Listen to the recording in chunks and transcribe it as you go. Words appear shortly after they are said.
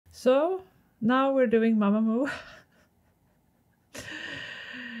So now we're doing Mamamoo.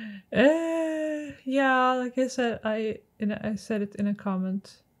 Yeah, like I said, I said it in a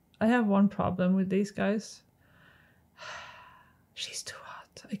comment. I have one problem with these guys. She's too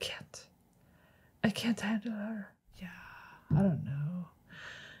hot. I can't handle her. Yeah, I don't know.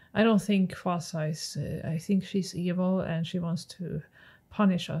 I don't think Hwasa is. I think she's evil and she wants to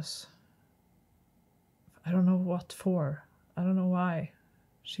punish us. I don't know what for. I don't know why.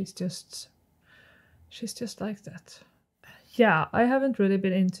 She's just like that. Yeah, I haven't really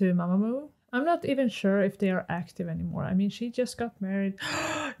been into Mamamoo. I'm not even sure if they are active anymore. I mean, she just got married.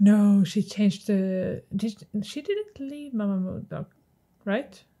 No, she changed the... She didn't leave Mamamoo, though,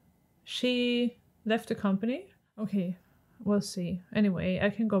 right? She left the company? Okay, we'll see. Anyway,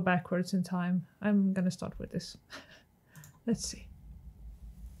 I can go backwards in time. I'm gonna start with this. Let's see.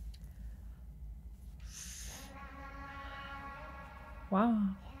 Wow.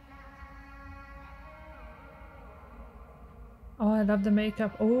 Oh, I love the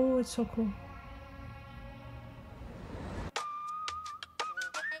makeup. Oh, it's so cool.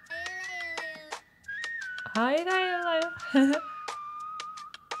 Hi.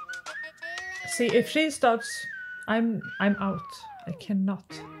 See, if she stops, I'm out. I cannot.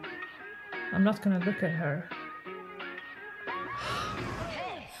 I'm not gonna look at her.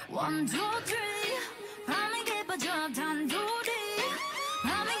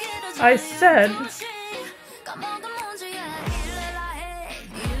 I said.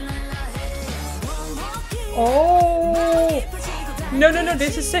 Oh no,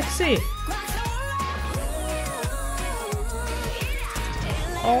 this is sexy.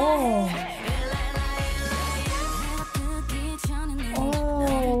 Oh.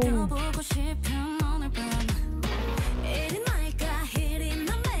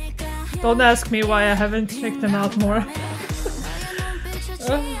 Don't ask me why I haven't checked them out more.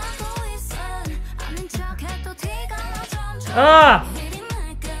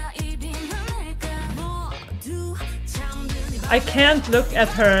 I can't look at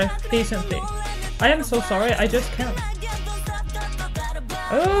her decently. I am so sorry, I just can't.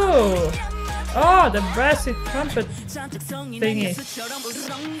 Oh, the brassy trumpet thingy.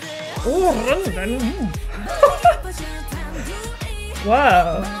 Oh,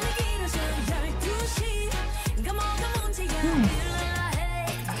 wow.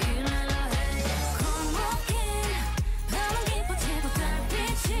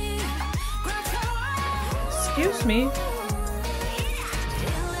 Excuse me.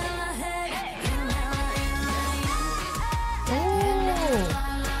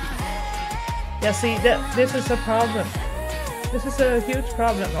 Yeah, see, this is a problem. This is a huge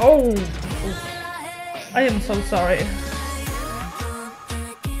problem. Oh, I am so sorry.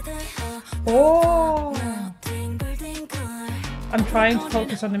 Oh, I'm trying to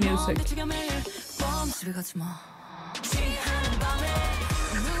focus on the music.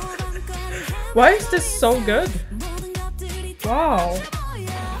 Why is this so good? Wow,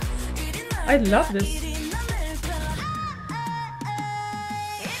 I love this.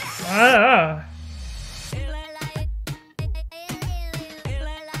 Ah.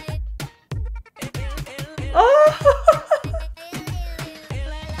 Oh!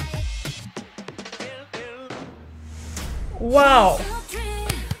 Wow!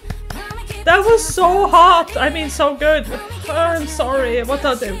 That was so hot! I mean, so good! Oh, I'm sorry, what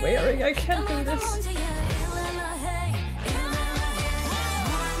are they wearing? I can't do this.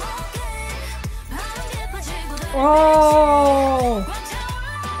 Oh!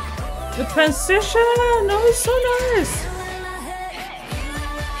 The transition! Oh, it's so nice!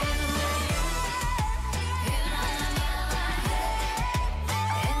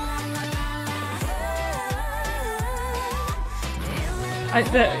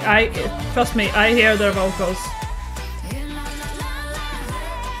 Trust me, I hear their vocals.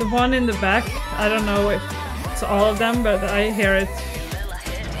 The one in the back, I don't know if it's all of them, but I hear it.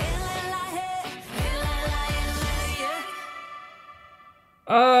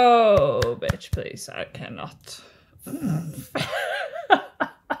 Oh, bitch, please, I cannot.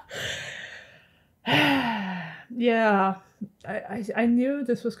 Yeah, I knew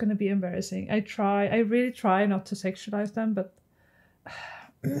this was gonna be embarrassing. I really try not to sexualize them, but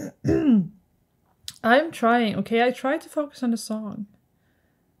I'm trying, okay? I try to focus on the song.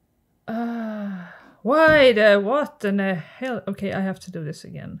 Why the what in the hell? Okay, I have to do this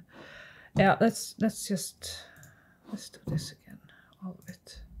again. Yeah, let's do this again. All of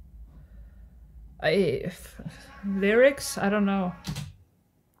it. Lyrics? I don't know.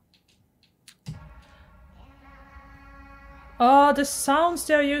 Oh, the sounds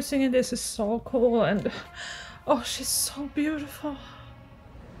they're using in this is so cool, and oh, she's so beautiful.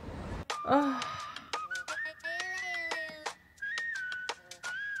 Oh.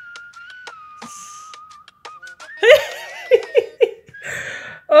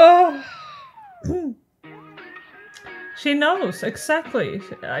 Oh. She knows exactly.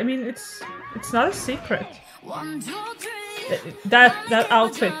 I mean, it's not a secret. That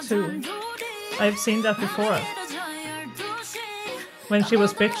outfit too. I've seen that before. When she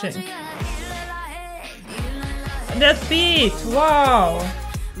was bitching. That beat! Wow!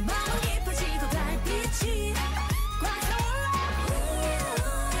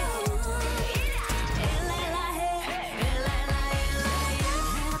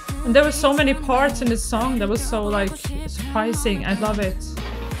 And there were so many parts in this song that was so like surprising. I love it.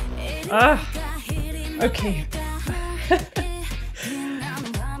 Okay.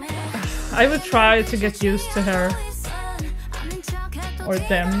 I would try to get used to her. Or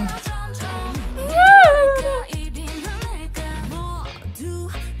them.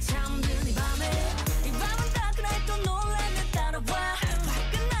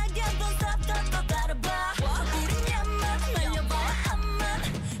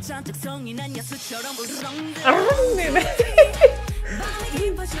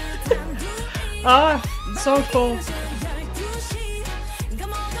 Ah, so cool.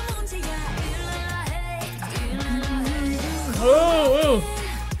 Oh,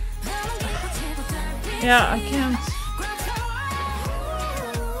 yeah, I can't.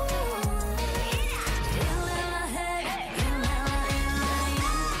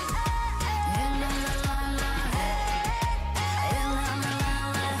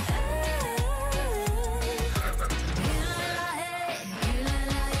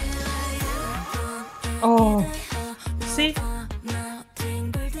 Oh, see?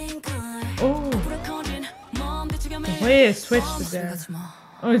 Oh, the way it switched it there.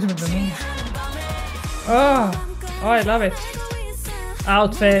 Oh, it's with the moon. Oh, I love it.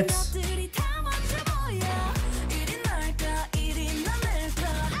 Outfits.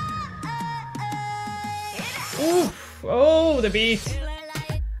 Oof. Oh, the beat.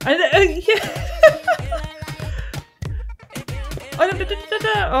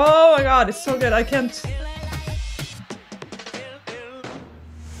 Oh my god, it's so good. I can't.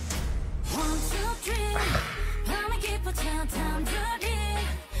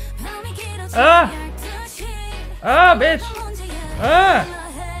 Bitch.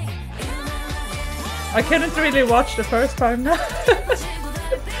 I couldn't really watch the first time now.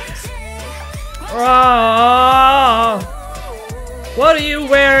 Oh, what are you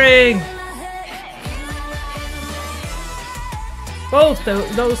wearing? Both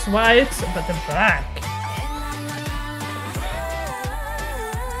those whites, but the black.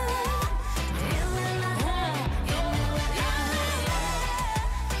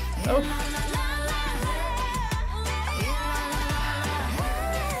 Oh.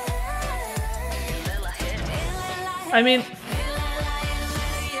 I mean,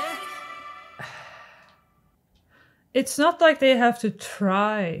 it's not like they have to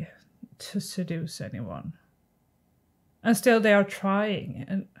try to seduce anyone. And still they are trying.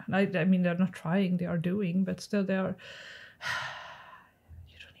 And I mean, they're not trying, they are doing, but still they are...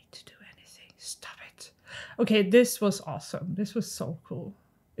 You don't need to do anything. Stop it. Okay, this was awesome. This was so cool.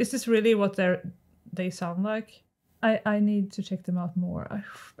 Is this really what they sound like? I need to check them out more.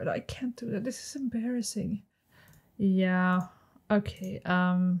 But I can't do that. This is embarrassing. Yeah. Okay.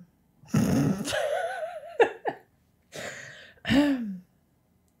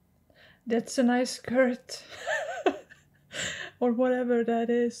 That's a nice skirt. Or whatever that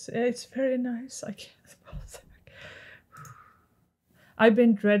is. It's very nice. I can't. I've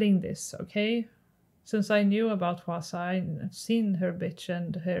been dreading this, okay? Since I knew about Hwasa, I've seen her bitch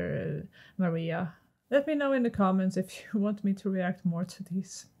and her Maria. Let me know in the comments if you want me to react more to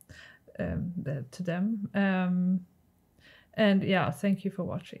these, to them. And yeah, thank you for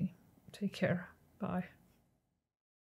watching. Take care. Bye.